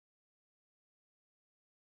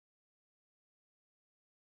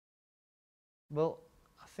Well,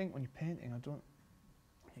 I think when you're painting, you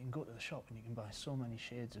can go to the shop and you can buy so many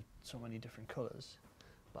shades of so many different colours,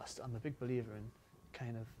 but I'm a big believer in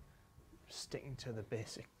kind of sticking to the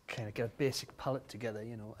basic, kind of get a basic palette together,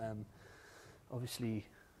 you know. Obviously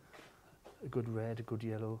a good red, a good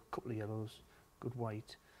yellow, a couple of yellows, good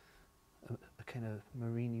white, a kind of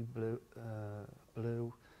marini blue,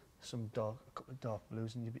 some dark, a couple of dark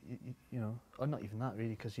blues, and you know, or not even that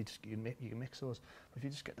really, because you can mix those. But if you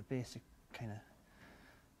just get the basic kind of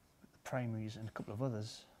primaries and a couple of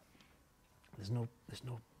others, there's no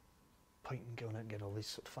point in going out and get all these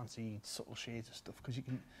sort of fancy subtle shades of stuff, because you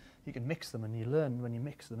can mix them, and you learn when you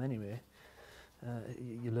mix them anyway.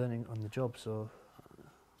 You're learning on the job, so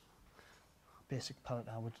basic palette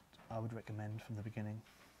I would recommend from the beginning.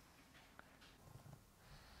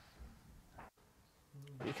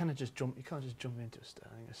 But you can't just jump into a style.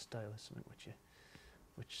 I think a style is something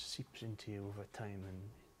which seeps into you over time, and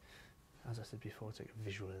as I said before, it's like a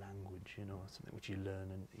visual language, you know, something which you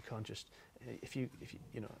learn, and you can't just, if you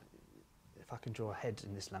know, if I can draw a head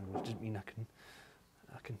in this language, it doesn't mean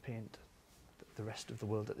I can paint the rest of the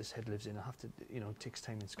world that this head lives in. I have to, you know, it takes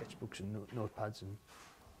time in sketchbooks and notepads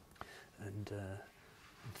and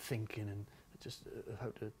thinking, and just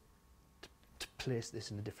how to place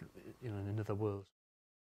this in a different, you know, in another world.